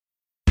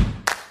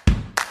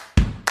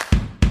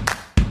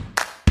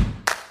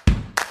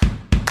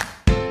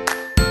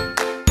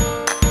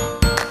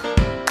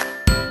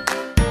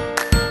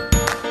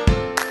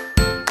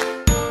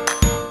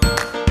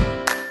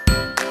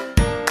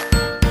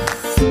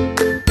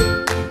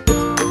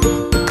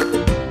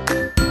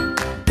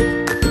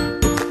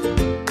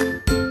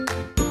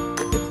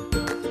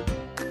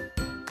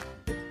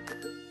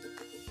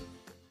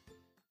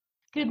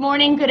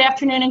morning, good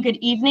afternoon, and good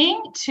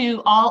evening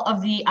to all of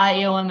the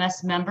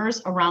IAOMS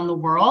members around the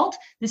world.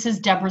 This is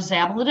Deborah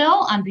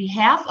Zabladil on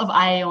behalf of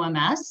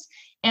IAOMS,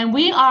 and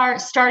we are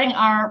starting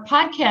our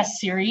podcast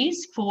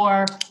series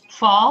for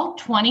fall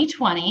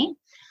 2020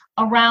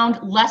 around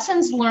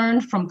lessons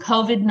learned from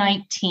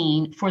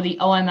COVID-19 for the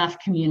OMF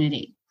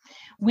community.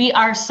 We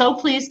are so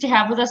pleased to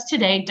have with us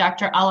today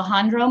Dr.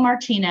 Alejandro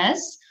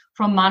Martinez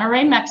from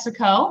Monterrey,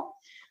 Mexico,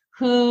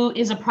 who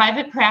is a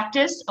private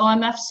practice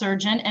OMF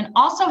surgeon and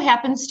also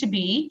happens to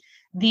be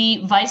the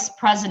vice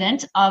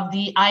president of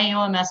the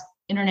IAOMS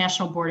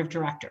International Board of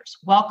Directors.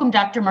 Welcome,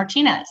 Dr.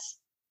 Martinez.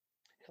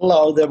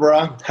 Hello,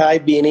 Deborah. Hi,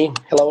 Beanie.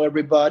 Hello,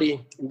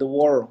 everybody in the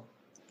world.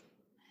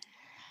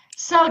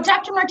 So,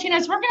 Dr.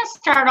 Martinez, we're going to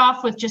start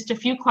off with just a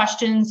few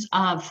questions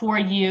for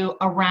you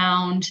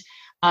around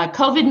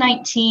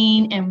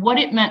COVID-19 and what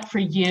it meant for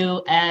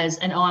you as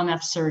an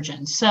OMF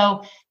surgeon.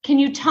 So, can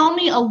you tell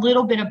me a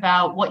little bit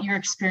about what your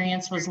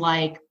experience was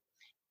like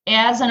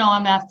as an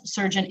OMF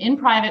surgeon in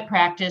private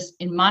practice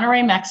in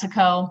Monterrey,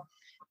 Mexico,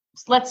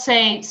 let's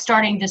say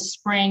starting this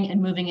spring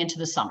and moving into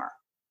the summer?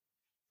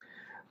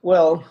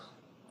 Well,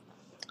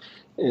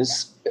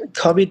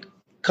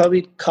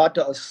 COVID caught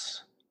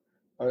us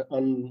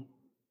on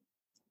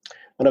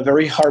a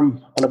very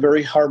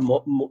hard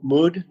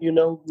mood. You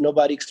know,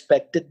 nobody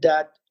expected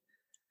that.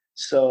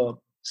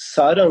 So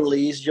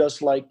suddenly, it's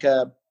just like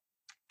a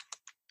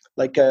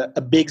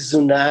big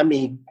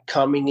tsunami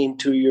coming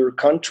into your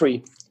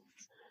country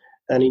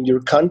and in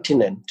your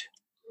continent.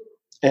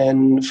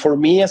 And for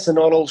me, as an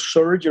oral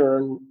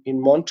surgeon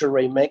in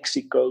Monterrey,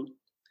 Mexico,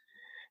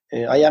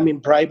 I am in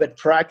private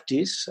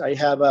practice. I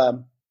have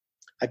a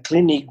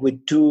clinic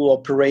with 2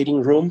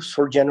 operating rooms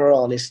for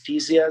general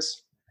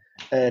anesthesias,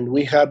 and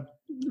we have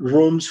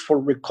rooms for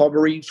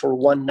recovery for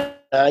one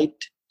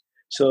night.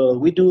 So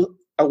we do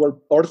our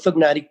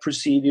orthodontic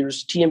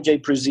procedures,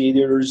 TMJ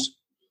procedures.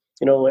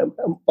 You know,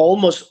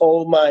 almost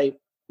all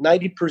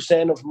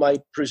 90% of my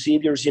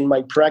procedures in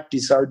my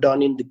practice are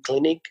done in the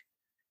clinic,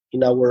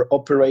 in our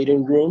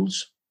operating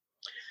rooms.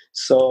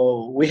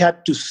 So we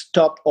had to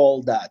stop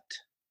all that.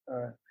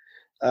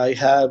 I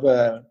have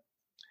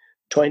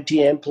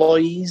 20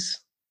 employees,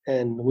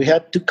 and we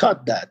had to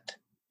cut that.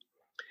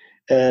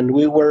 And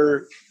we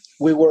were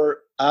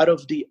out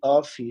of the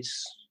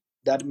office.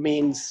 That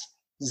means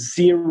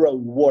 0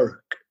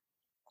 work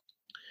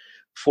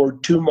for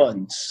 2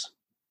 months.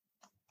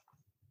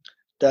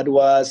 That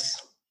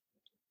was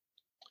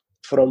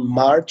from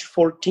March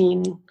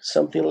 14,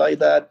 something like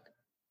that,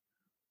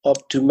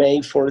 up to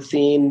May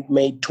 14,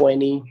 May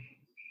 20,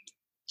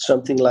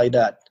 something like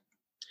that.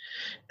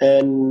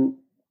 And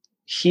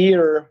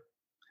here,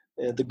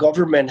 the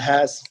government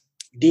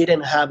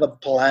didn't have a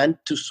plan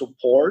to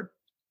support,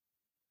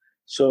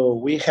 so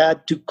we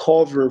had to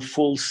cover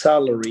full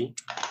salary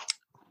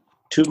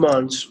 2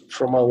 months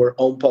from our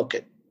own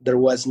pocket. There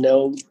was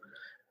no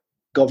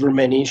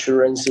government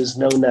insurances,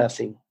 no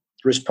nothing.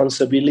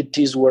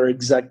 Responsibilities were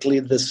exactly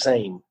the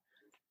same.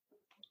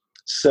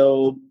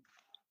 So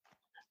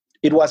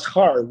it was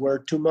hard. We're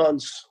 2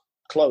 months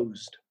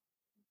closed.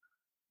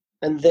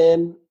 And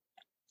then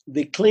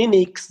the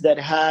clinics that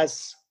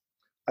has,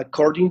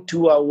 according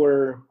to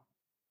our,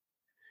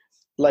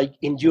 like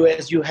in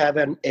US, you have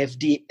an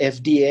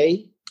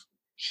FDA.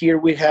 Here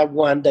we have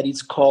one that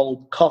is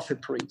called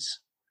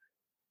COFEPRIS.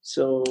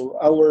 So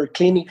our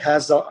clinic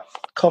has a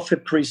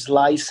COFEPRIS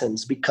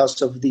license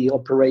because of the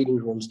operating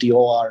rooms, the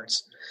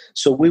ORs.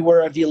 So we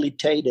were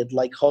habilitated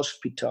like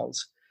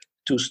hospitals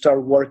to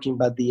start working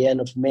by the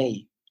end of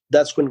May.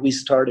 That's when we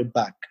started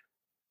back.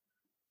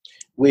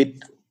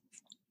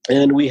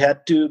 And we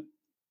had to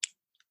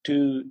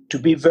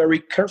be very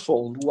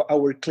careful.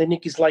 Our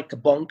clinic is like a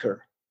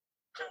bunker.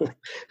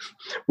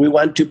 We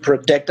want to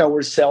protect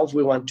ourselves,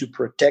 we want to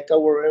protect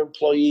our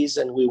employees,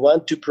 and we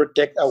want to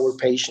protect our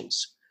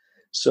patients.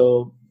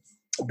 So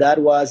that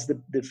was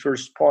the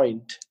first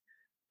point.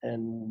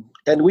 And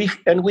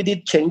we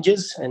did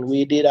changes, and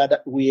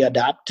we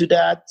adapt to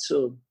that.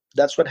 So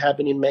that's what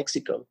happened in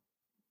Mexico.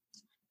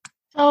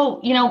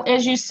 So, you know,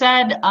 as you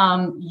said,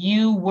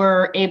 you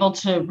were able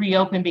to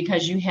reopen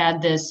because you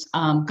had this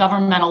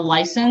governmental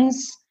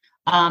license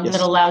Yes.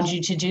 that allowed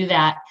you to do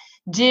that.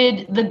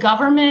 Did the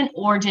government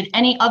or did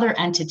any other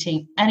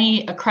entity,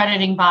 any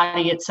accrediting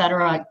body, et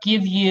cetera,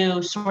 give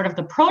you sort of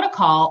the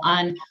protocol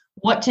on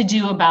what to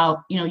do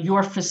about, you know,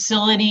 your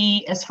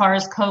facility as far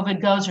as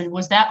COVID goes, or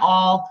was that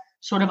all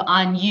sort of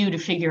on you to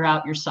figure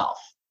out yourself?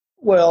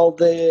 Well,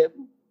 the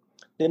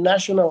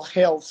National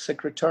Health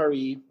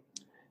Secretary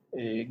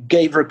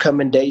gave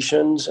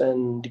recommendations,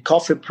 and the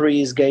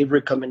COFEPRIS gave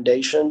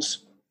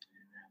recommendations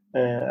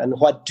and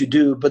what to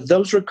do. But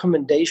those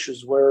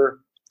recommendations were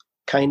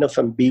kind of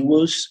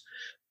ambiguous.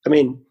 I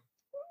mean,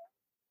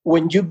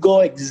 when you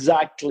go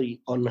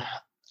exactly on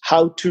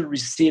how to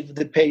receive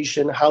the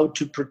patient, how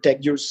to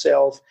protect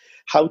yourself,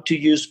 how to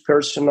use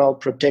personal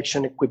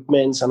protection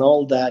equipments and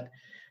all that,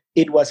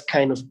 it was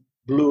kind of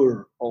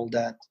blur, all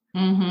that.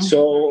 Mm-hmm.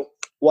 So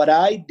what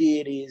I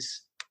did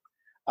is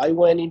I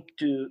went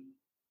into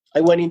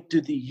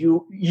the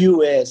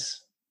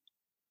U.S.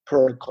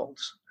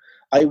 protocols.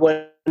 I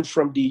went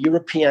from the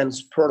Europeans'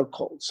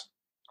 protocols.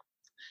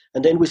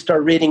 And then we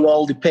start reading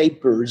all the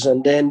papers, and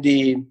then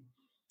the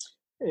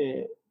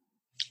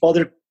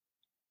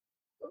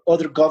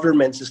other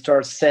governments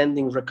start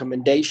sending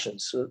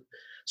recommendations.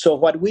 So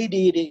what we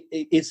did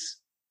is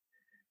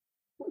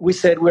we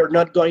said we're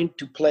not going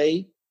to play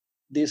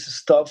this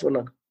stuff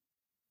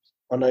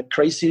on a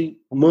crazy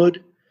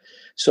mood.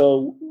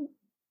 So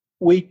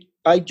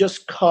I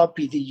just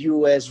copied the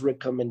U.S.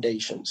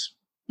 recommendations,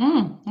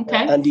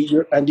 okay, and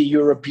the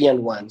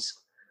European ones,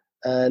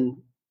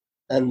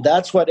 and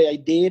that's what I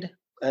did,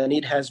 and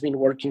it has been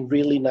working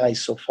really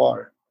nice so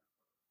far.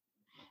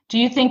 Do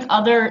you think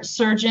other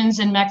surgeons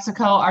in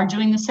Mexico are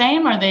doing the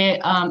same? Are they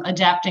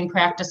adapting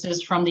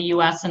practices from the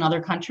U.S. and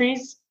other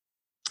countries?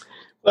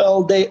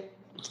 Well,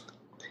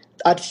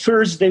 at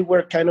first they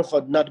were kind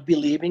of not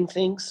believing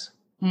things.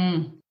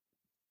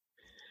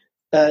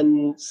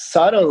 And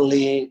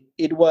suddenly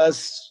it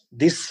was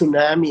this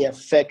tsunami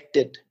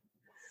affected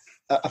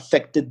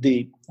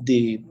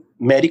the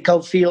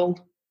medical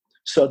field.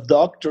 So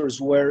doctors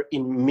were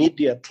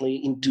immediately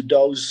into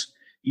those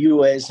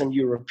US and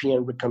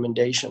European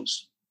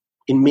recommendations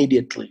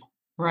immediately.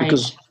 Right.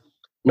 Because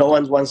no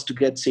one wants to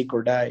get sick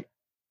or die.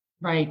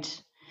 Right.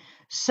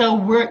 So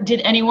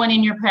did anyone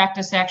in your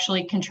practice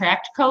actually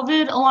contract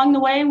COVID along the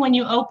way when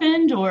you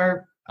opened,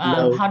 or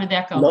No. How did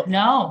that go?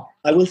 No.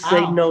 I will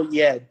say no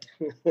yet.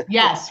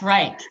 Yes,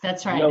 right.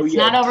 That's right. No it's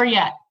yet. Not over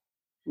yet.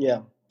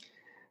 Yeah.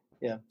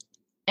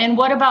 And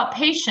what about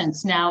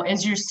patients now?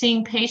 As you're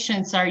seeing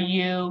patients, are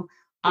you...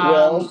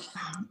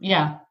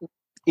 yeah.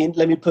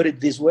 Let me put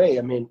it this way.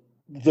 I mean,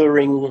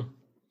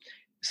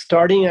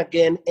 starting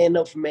again end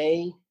of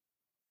May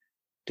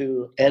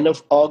to end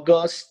of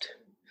August,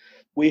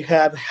 we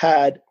have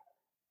had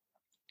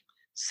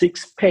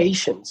 6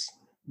 patients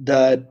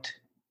that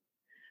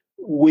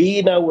we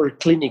in our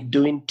clinic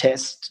doing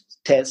tests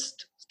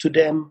to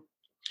them,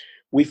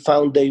 we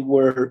found they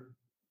were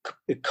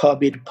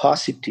COVID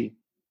positive.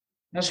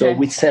 Okay. So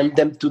we sent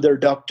them to their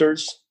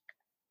doctors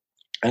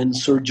and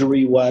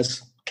surgery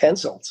was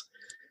canceled.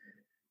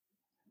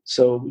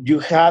 So you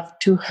have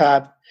to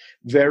have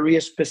very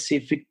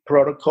specific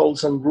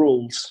protocols and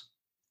rules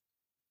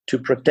to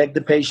protect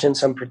the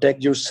patients and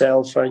protect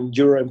yourself and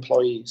your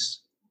employees.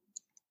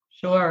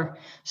 Sure.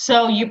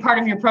 So part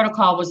of your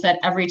protocol was that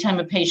every time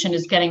a patient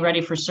is getting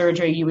ready for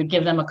surgery, you would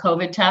give them a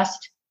COVID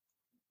test?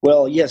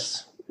 Well,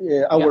 yes.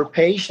 Our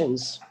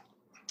patients,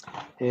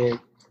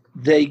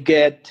 they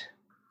get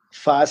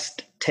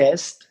fast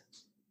test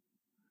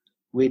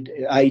with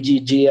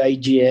IgG,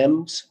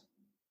 IgMs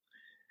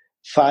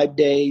 5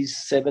 days,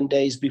 7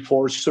 days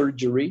before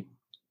surgery.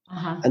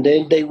 And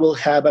then they will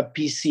have a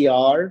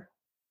PCR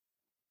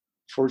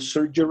for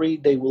surgery.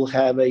 They will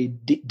have a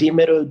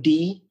Dimetro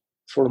D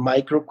for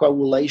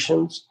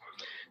microcoagulations.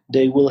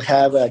 They will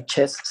have a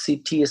chest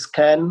CT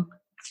scan.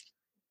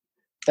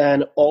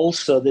 And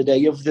also the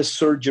day of the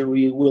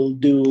surgery, we'll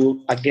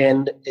do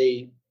again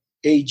a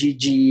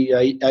IgG,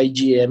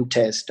 IgM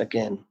test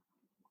again,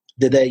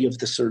 the day of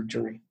the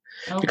surgery.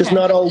 Okay. Because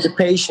not all the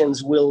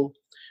patients will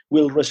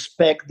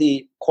respect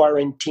the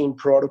quarantine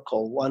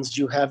protocol. Once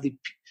you have the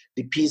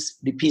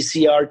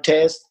PCR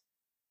test,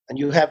 and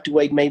you have to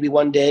wait maybe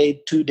 1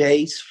 day, 2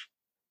 days.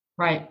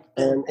 Right.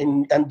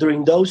 And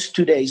during those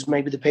 2 days,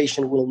 maybe the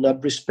patient will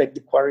not respect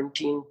the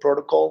quarantine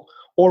protocol,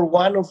 or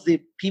one of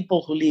the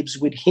people who lives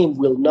with him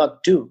will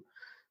not do.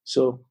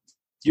 So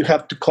you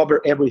have to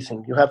cover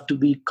everything. You have to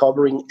be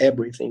covering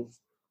everything.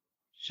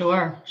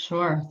 Sure.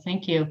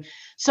 Thank you.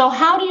 So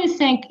how do you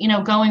think,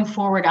 going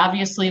forward,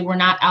 obviously we're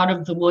not out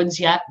of the woods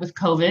yet with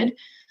COVID.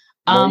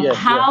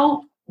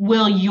 How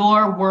will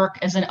your work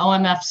as an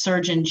OMF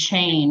surgeon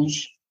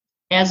change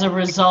as a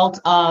result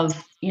of,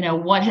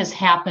 what has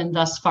happened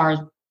thus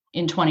far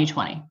in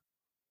 2020?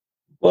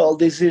 Well,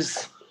 this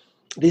is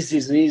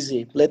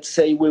easy. Let's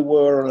say we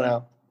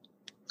were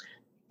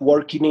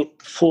working in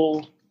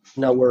full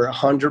in our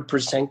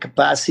 100%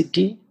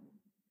 capacity.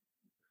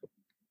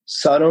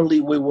 Suddenly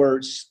we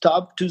were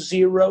stopped to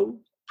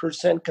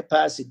 0%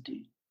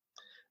 capacity.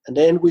 And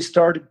then we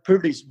started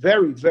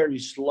very, very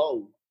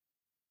slow.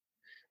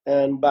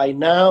 And by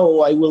now,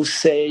 I will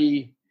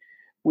say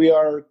we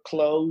are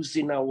close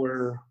in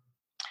our,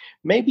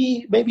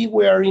 maybe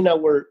we are in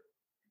our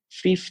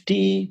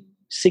 50,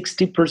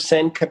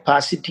 60%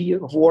 capacity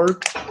of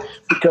work,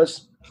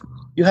 because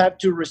you have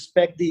to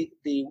respect the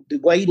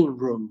waiting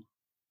room.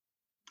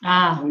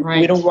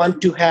 Right. We don't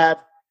want to have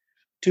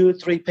 2 or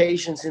 3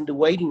 patients in the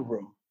waiting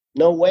room.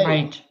 No way.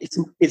 Right.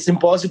 It's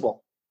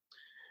impossible.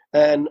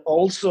 And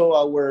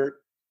also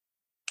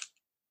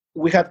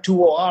we have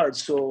 2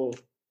 ORs, so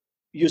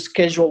you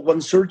schedule 1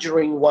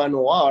 surgery in 1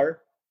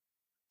 OR,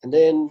 and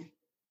then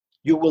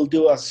you will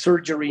do a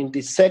surgery in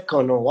the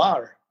second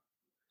OR,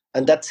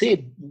 and that's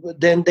it.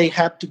 Then they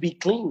have to be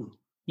clean.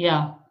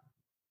 Yeah.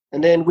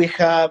 And then we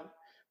have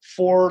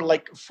 4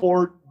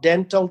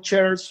 dental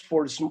chairs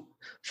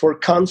for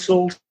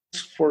consults,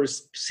 for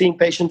seeing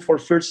patients for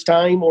first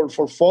time or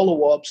for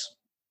follow-ups.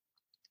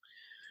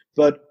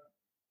 But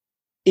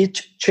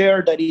each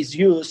chair that is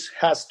used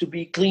has to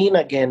be clean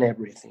again,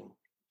 everything.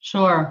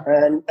 Sure.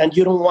 And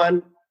you don't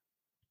want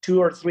 2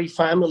 or 3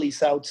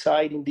 families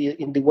outside in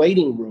the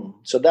waiting room.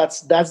 So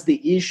that's the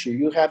issue.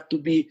 You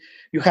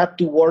have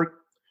to work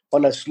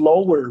on a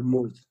slower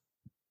mood.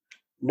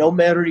 No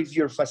matter if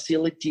your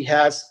facility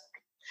has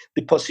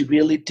the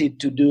possibility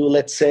to do,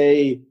 let's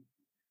say,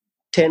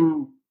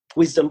 10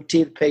 wisdom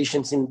teeth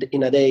patients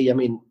in a day. I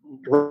mean,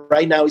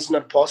 right now it's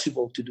not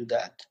possible to do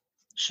that.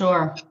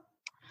 Sure.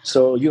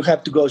 So you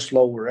have to go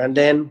slower. And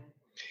then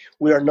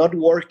we are not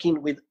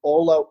working with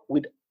all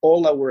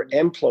our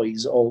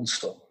employees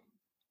also.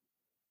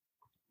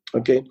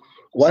 Okay.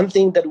 One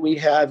thing that we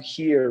have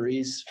here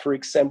is, for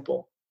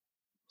example,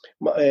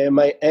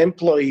 my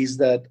employees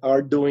that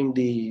are doing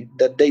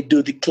they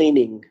do the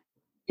cleaning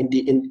in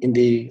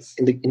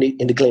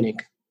the clinic.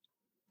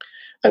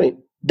 I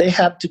mean, they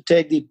have to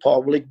take the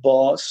public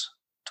bus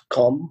to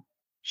come.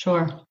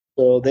 Sure.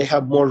 So they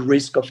have more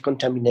risk of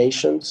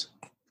contaminations.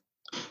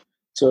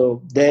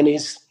 So then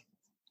it's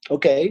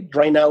okay.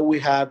 Right now we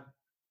have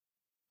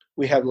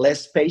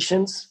less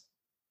patients.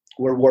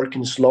 We're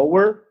working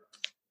slower.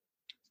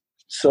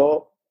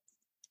 So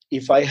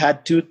if I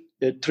had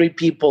 3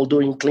 people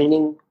doing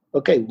cleaning,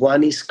 okay,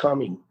 1 is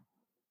coming,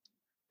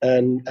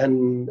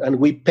 and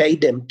we pay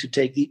them to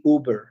take the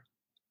Uber.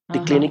 The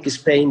clinic is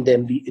paying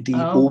them the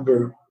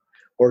Uber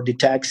or the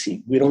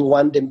taxi. We don't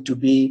want them to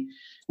be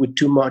with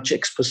too much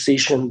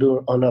exposition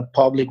on a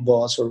public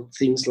bus or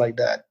things like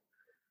that.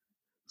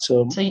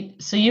 So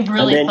you've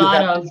really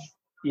thought of.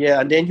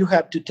 Yeah, and then you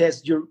have to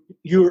test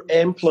your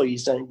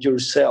employees and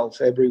yourself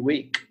every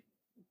week.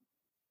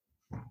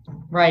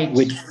 Right.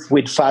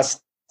 With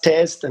fast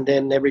test, and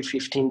then every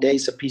 15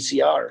 days a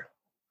PCR.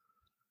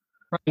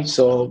 Right.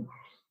 So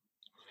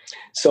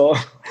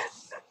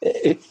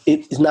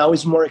it now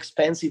is more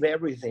expensive,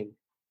 everything.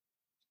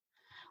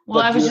 Well,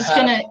 I was just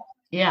going to,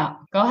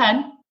 go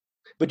ahead.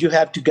 But you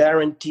have to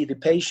guarantee the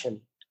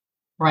patient.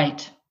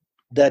 Right.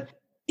 That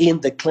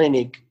in the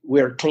clinic,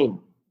 we're clean.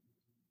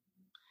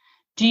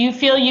 Do you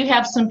feel you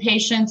have some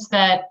patients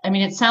that, I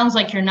mean, it sounds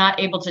like you're not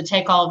able to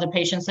take all of the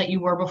patients that you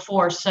were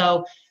before.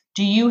 So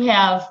do you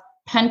have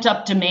pent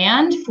up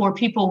demand for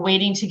people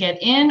waiting to get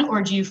in,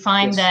 or do you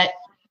find that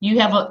you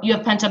have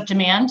pent up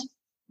demand?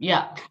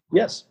 Yeah.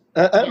 Yes.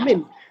 I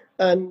mean,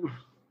 and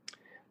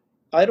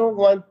I don't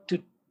want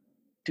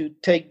to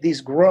take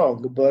this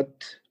wrong, but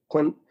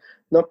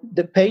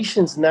the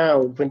patients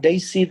now, when they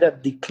see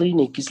that the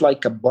clinic is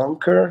like a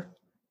bunker.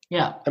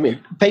 Yeah. I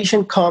mean,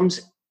 patient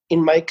comes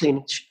in my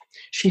clinic.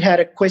 She had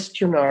a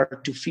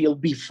questionnaire to fill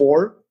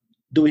before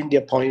doing the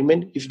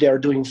appointment, if they are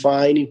doing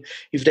fine,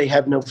 if they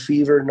have no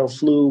fever, no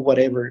flu,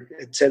 whatever,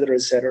 et cetera,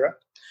 et cetera.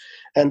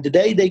 And the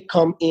day they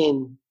come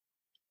in,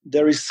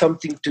 there is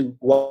something to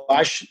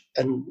wash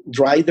and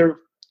dry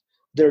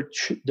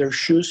their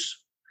shoes.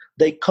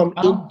 They come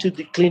into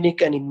the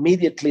clinic and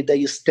immediately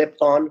they step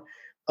on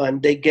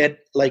and they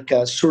get like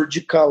a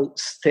surgical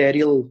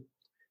sterile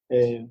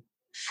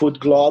foot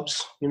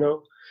gloves,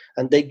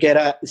 and they get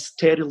a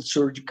sterile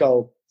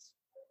surgical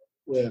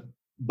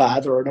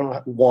bath, or I don't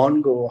know,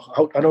 wand, or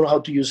I don't know how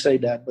to say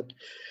that,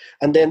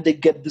 and then they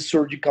get the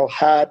surgical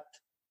hat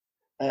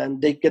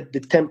and they get the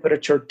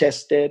temperature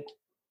tested,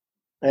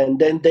 and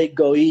then they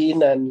go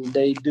in and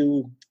they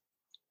do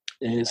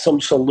some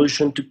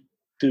solution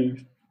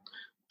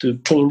to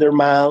clean their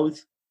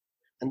mouth,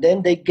 and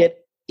then they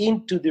get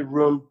into the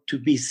room to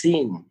be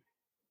seen.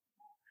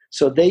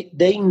 So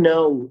they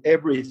know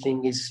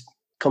everything is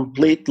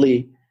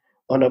completely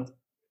on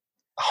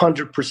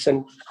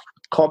 100%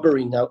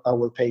 covering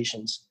our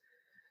patients.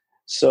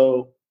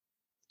 So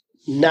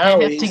now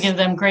you have to give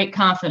them great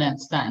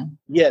confidence then.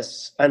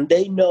 Yes, and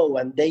they know,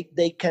 and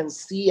they can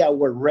see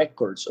our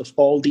records of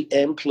all the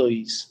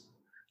employees,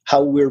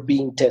 how we're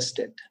being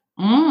tested.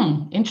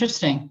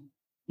 Interesting.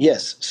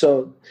 Yes,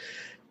 so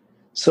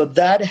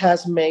that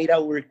has made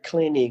our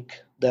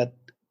clinic that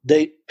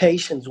the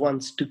patients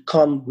wants to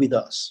come with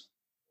us.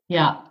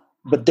 Yeah.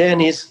 But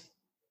then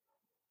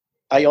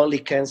I only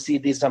can see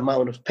this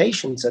amount of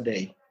patients a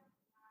day.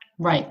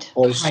 Right.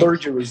 Or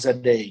surgeries a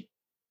day.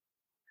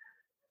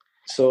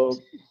 So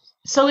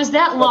is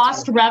that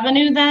lost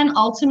revenue then,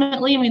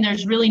 ultimately? I mean,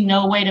 there's really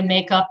no way to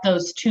make up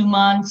those 2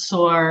 months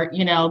or,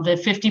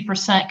 the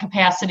 50%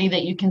 capacity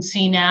that you can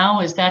see now.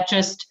 Is that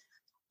just,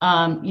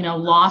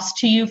 lost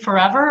to you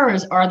forever? Or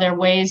are there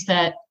ways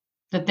that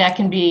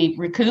can be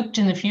recouped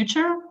in the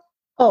future?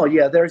 Oh,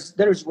 yeah,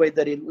 there's way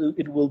that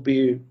it will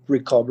be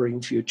recovering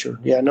in future.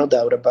 Yeah, no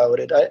doubt about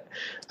it.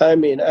 I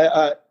mean,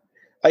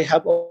 I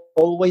have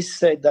always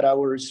said that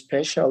our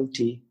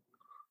specialty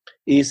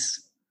is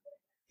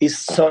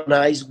so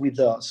nice with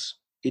us.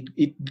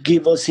 It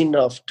gives us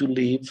enough to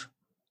live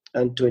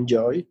and to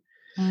enjoy.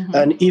 Mm-hmm.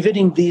 And even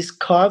in these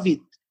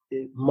COVID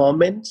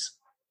moments,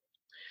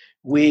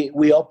 we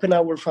open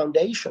our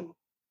foundation.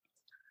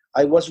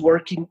 I was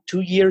working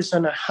 2.5 years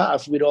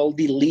with all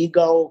the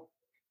legal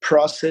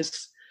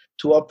process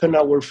to open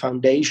our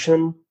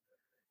foundation,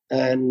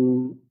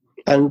 and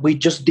we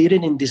just did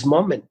it in this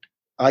moment.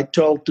 I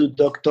told to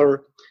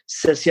Dr.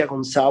 Cecia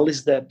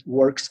Gonzalez that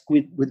works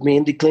with me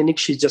in the clinic.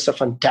 She's just a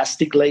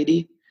fantastic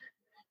lady.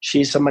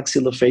 She's a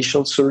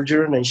maxillofacial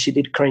surgeon, and she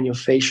did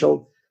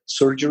craniofacial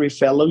surgery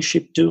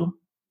fellowship too.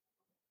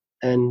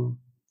 And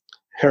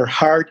her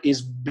heart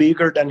is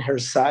bigger than her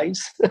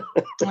size.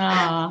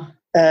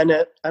 And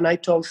I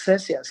told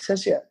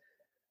Cecia,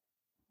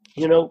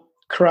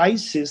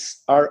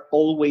 crises are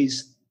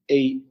always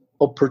a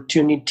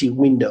opportunity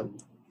window.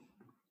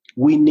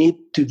 We need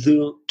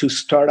to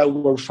start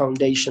our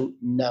foundation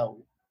now.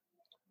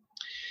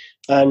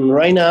 And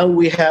right now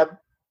we have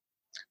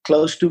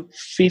close to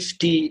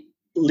 50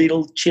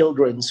 little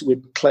children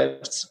with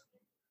clefts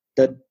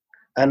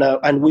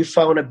and we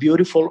found a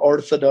beautiful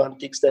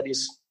orthodontics that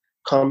is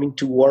coming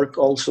to work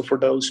also for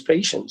those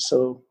patients.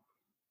 So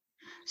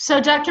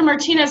Dr.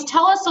 Martinez,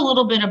 tell us a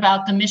little bit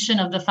about the mission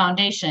of the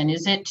foundation.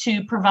 Is it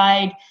to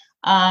provide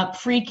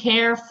free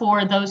care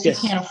for those who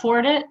can't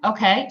afford it?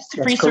 Okay.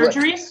 Free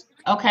surgeries?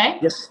 Okay.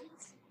 Yes.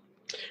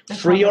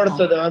 Free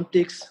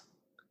orthodontics,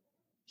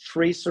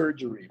 free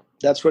surgery.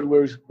 That's what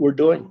we're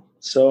doing.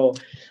 So,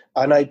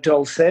 and I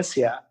told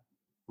Cecia,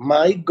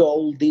 my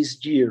goal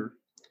this year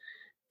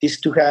is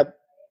to have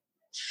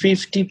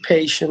 50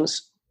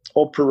 patients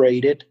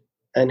operated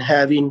and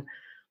having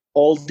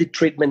all the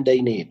treatment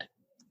they need.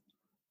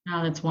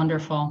 Oh, that's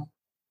wonderful.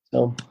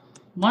 So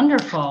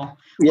wonderful.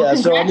 Well,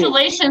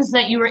 congratulations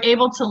that you were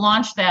able to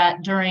launch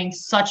that during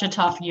such a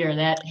tough year.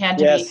 That had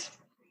to be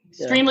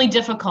extremely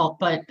difficult,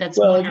 but that's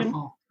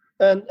wonderful.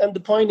 And the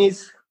point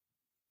is,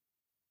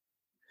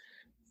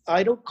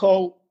 I don't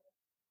call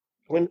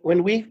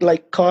when we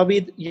like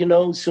COVID,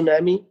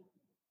 tsunami.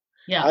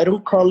 Yeah. I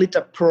don't call it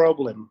a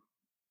problem.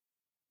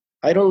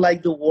 I don't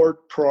like the word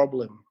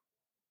problem.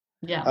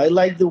 Yeah. I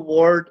like the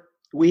word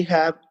we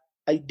have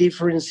a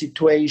different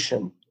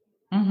situation.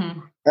 Mm-hmm.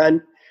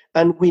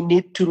 And we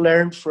need to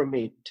learn from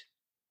it.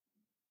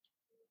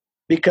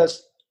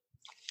 Because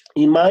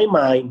in my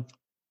mind,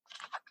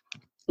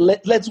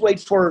 let's wait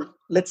for,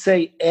 let's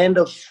say, end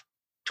of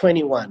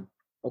 21,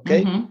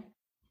 okay? Mm-hmm.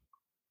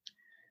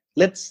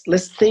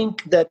 Let's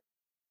think that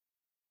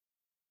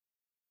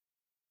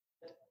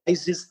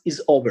crisis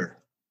is over.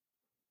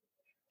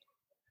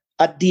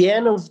 At the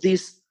end of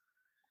this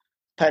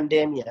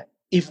pandemic,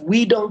 if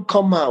we don't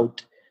come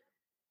out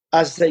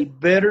as a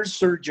better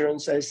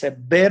surgeons, as a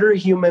better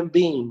human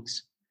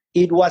beings,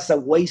 it was a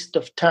waste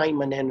of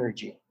time and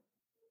energy.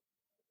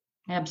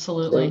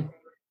 Absolutely.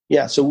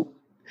 So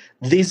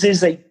this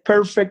is a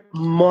perfect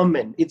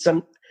moment. It's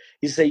a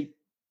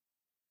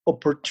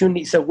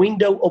opportunity. It's a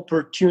window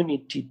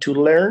opportunity to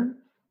learn,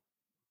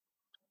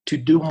 to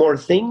do more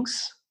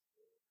things,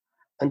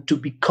 and to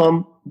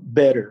become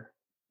better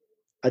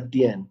at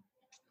the end.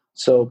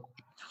 To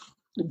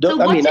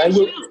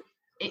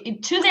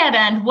that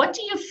end, what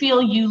do you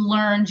feel you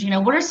learned?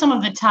 What are some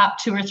of the top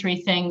 2 or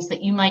 3 things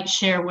that you might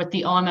share with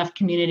the OMF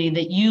community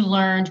that you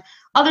learned,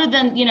 other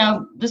than,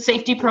 the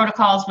safety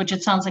protocols, which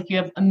it sounds like you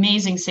have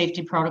amazing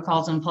safety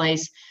protocols in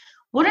place?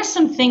 What are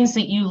some things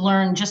that you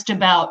learned just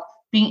about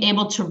being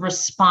able to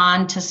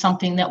respond to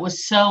something that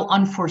was so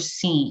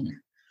unforeseen?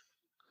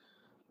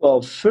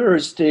 Well,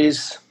 first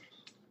is,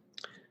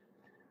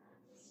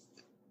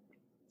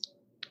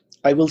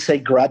 I will say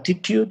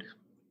gratitude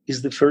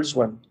is the first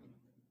one.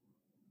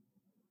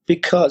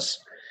 Because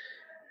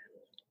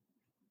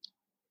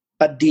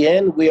at the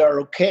end, we are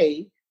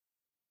okay.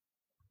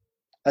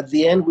 At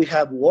the end, we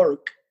have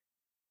work.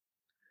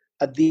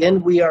 At the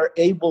end, we are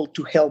able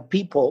to help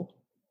people.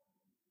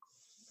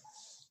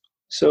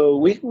 So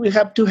we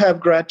have to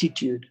have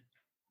gratitude.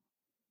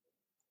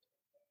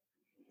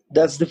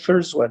 That's the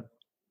first one.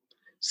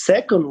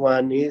 Second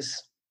one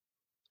is,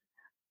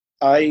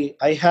 I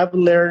have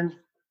learned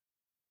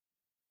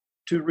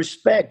to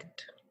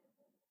respect.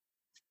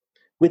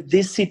 With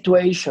this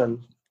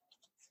situation,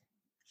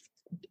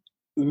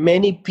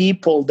 many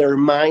people, their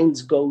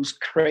minds goes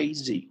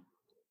crazy.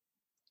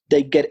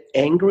 They get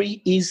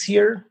angry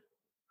easier.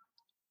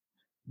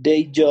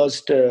 They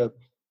just,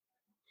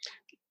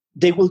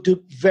 they will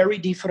do very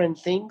different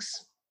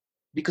things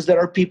because there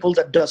are people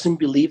that doesn't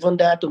believe on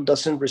that and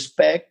doesn't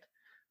respect.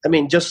 I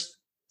mean, just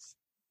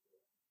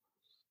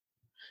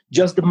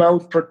the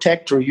mouth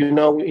protector,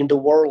 in the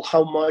world,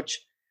 how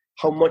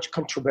much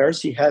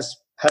controversy has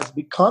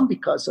become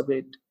because of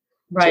it.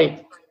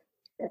 Right.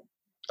 So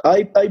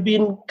I've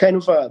been kind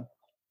of a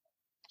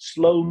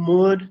slow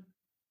mood.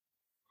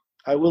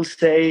 I will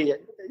say,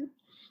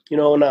 in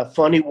a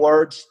funny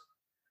words,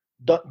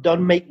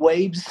 don't make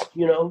waves.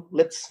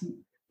 Let's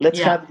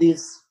have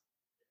this.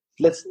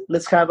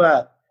 Let's have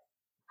a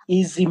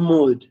easy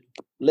mood.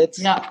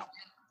 Let's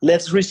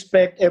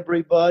respect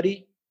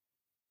everybody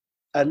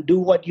and do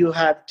what you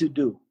have to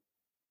do.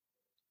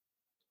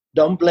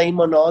 Don't blame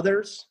on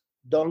others.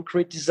 Don't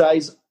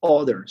criticize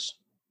others.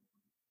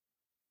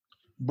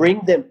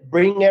 Bring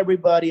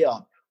everybody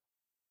up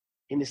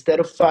instead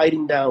of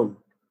fighting down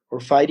or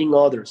fighting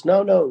others.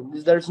 No,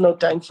 there's no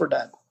time for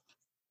that.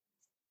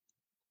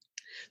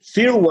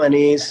 Third one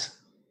is,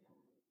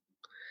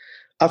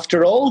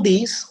 after all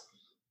this,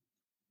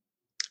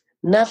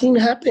 nothing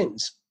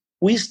happens.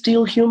 we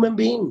still human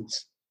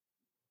beings.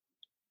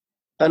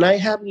 And I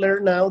have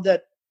learned now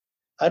that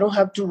I don't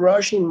have to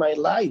rush in my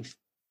life.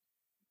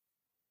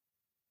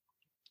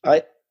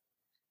 I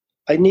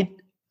need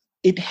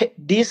it.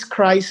 This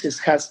crisis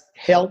has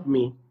helped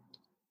me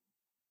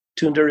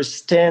to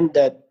understand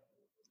that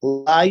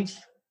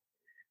life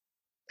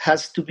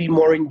has to be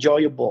more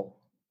enjoyable.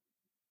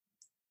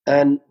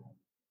 And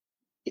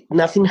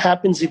nothing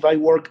happens if I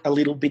work a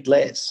little bit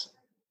less.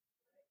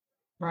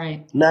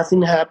 Right.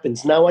 Nothing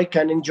happens. Now I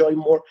can enjoy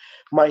more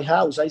my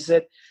house. I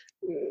said,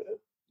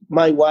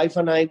 my wife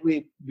and I,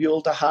 we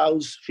built a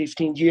house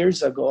 15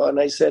 years ago. And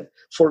I said,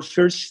 for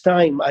first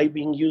time, I've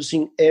been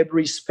using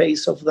every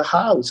space of the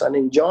house and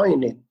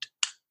enjoying it.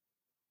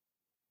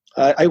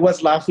 I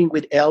was laughing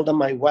with Elda,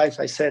 my wife.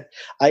 I said,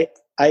 I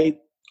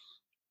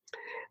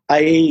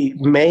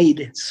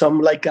made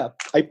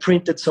I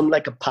printed some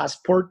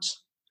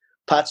passports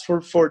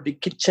for the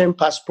kitchen,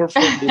 passport for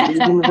the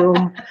living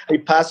room, a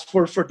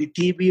passport for the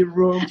TV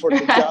room, for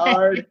the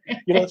yard,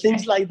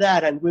 things like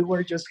that. And we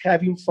were just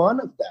having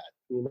fun of that.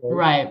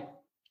 Right.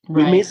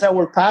 We miss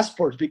our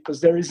passports because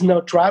there is no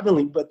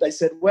traveling. But I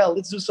said, well,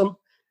 let's do some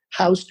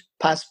house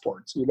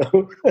passports,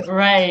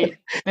 Right.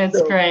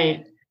 That's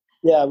great.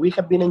 Yeah, we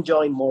have been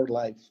enjoying more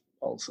life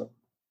also.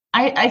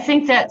 I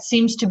think that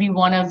seems to be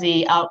one of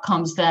the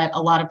outcomes that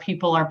a lot of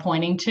people are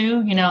pointing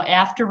to.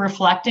 After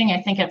reflecting,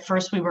 I think at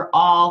first we were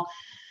all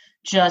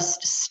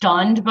just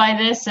stunned by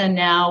this, and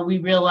now we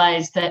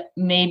realize that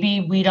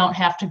maybe we don't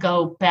have to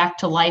go back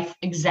to life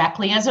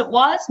exactly as it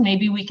was.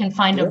 Maybe we can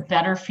find a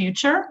better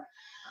future.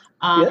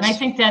 Yes. And I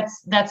think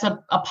that's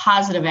a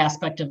positive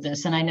aspect of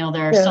this. And I know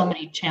there are so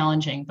many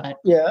challenging, but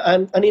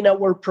and in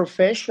our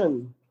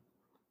profession,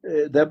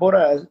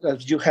 Deborah,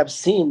 as you have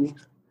seen,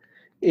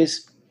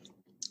 is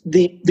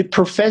the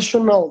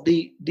professional,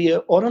 the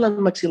oral and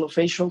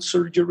maxillofacial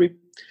surgery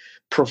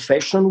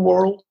profession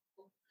world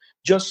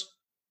just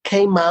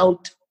came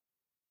out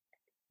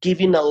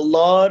giving a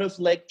lot of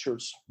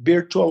lectures,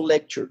 virtual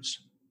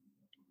lectures.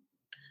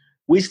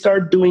 We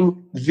start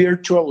doing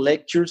virtual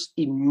lectures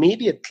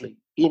immediately,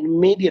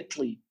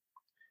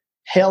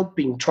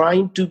 helping,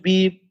 trying to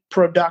be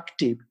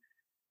productive,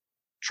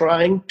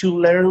 trying to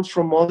learn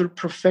from other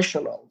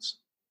professionals.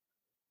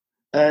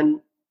 And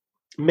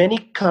many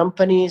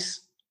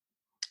companies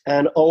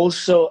and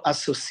also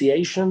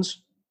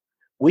associations,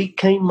 we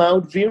came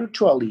out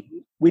virtually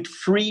with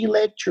free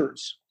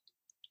lectures,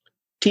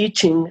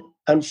 teaching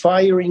and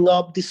firing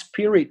up the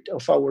spirit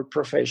of our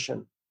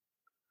profession.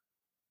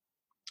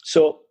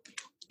 So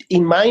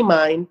in my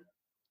mind,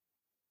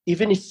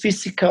 even if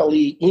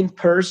physically in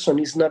person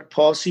is not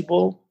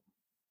possible,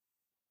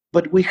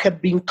 but we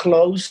have been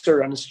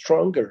closer and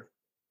stronger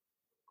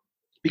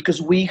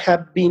because we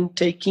have been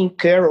taken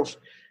care of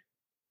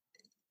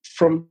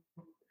from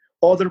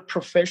other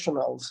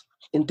professionals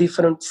in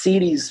different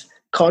cities,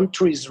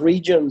 countries,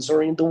 regions,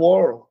 or in the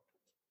world.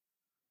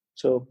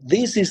 So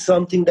this is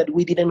something that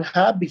we didn't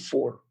have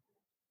before.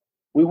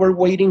 We were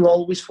waiting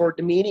always for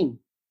the meeting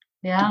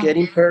to get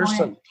in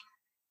person.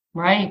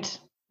 Right.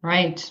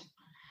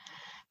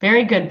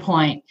 Very good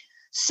point.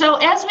 So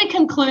as we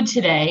conclude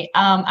today,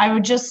 I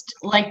would just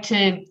like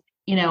to,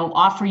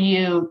 offer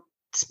you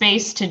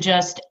space to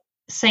just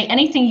say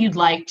anything you'd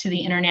like to the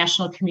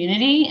international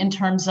community in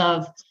terms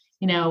of,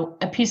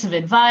 a piece of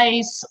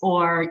advice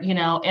or,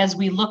 as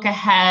we look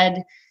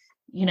ahead,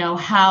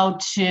 how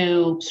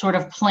to sort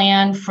of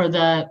plan for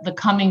the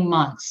coming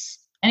months.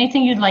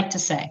 Anything you'd like to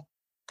say?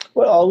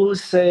 Well, I will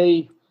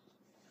say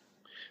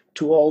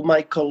to all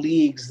my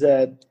colleagues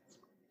that,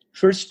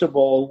 first of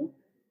all,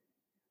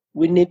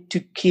 we need to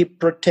keep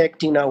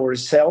protecting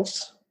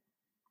ourselves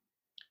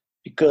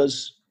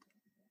because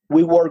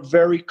we work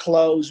very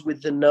close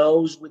with the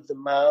nose, with the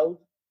mouth,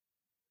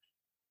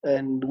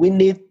 and we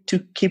need to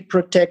keep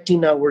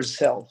protecting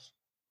ourselves.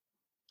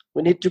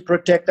 We need to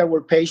protect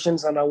our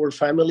patients and our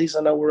families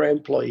and our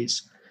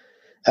employees.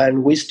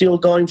 And we're still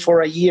going for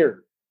a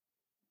year.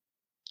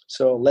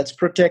 So let's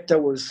protect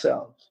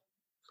ourselves.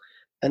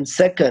 And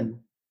second,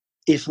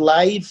 if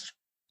life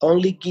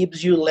only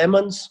gives you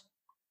lemons,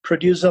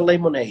 produce a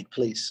lemonade,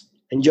 please.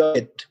 Enjoy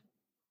it.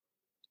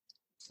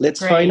 Let's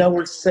find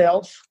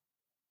ourselves,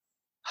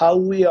 how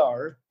we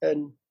are,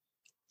 and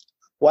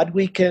what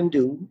we can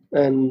do.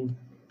 And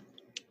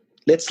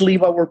let's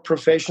live our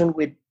profession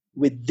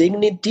with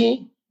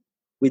dignity,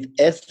 with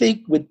ethic,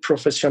 with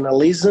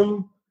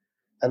professionalism,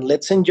 and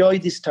let's enjoy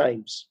these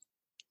times.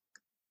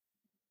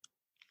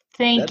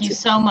 Thank you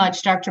so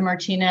much, Dr.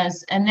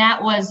 Martinez. And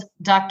that was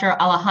Dr.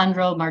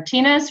 Alejandro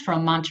Martinez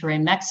from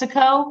Monterrey,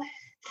 Mexico.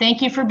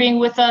 Thank you for being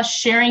with us,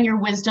 sharing your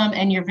wisdom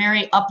and your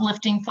very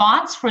uplifting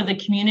thoughts for the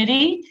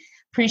community.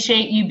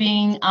 Appreciate you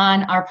being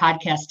on our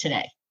podcast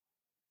today.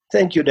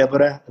 Thank you,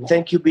 Deborah. And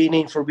thank you,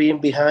 Beanie, for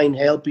being behind,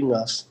 helping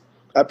us.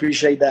 I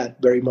appreciate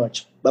that very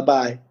much.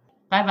 Bye-bye.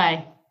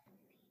 Bye-bye.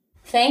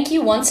 Thank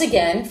you once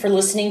again for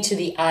listening to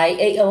the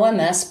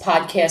IAOMS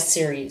podcast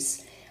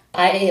series.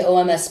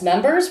 IAOMS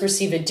members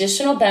receive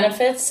additional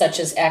benefits such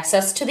as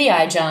access to the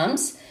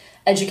iJoms,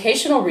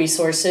 educational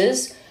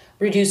resources,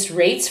 reduced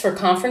rates for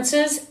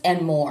conferences,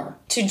 and more.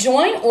 To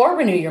join or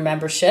renew your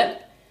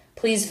membership,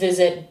 please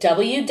visit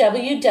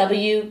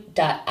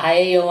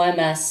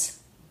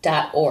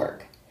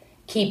www.iaoms.org.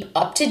 Keep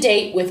up to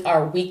date with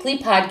our weekly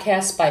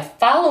podcast by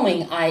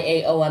following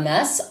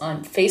IAOMS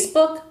on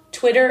Facebook,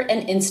 Twitter,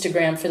 and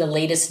Instagram for the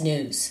latest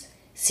news.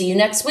 See you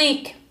next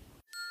week.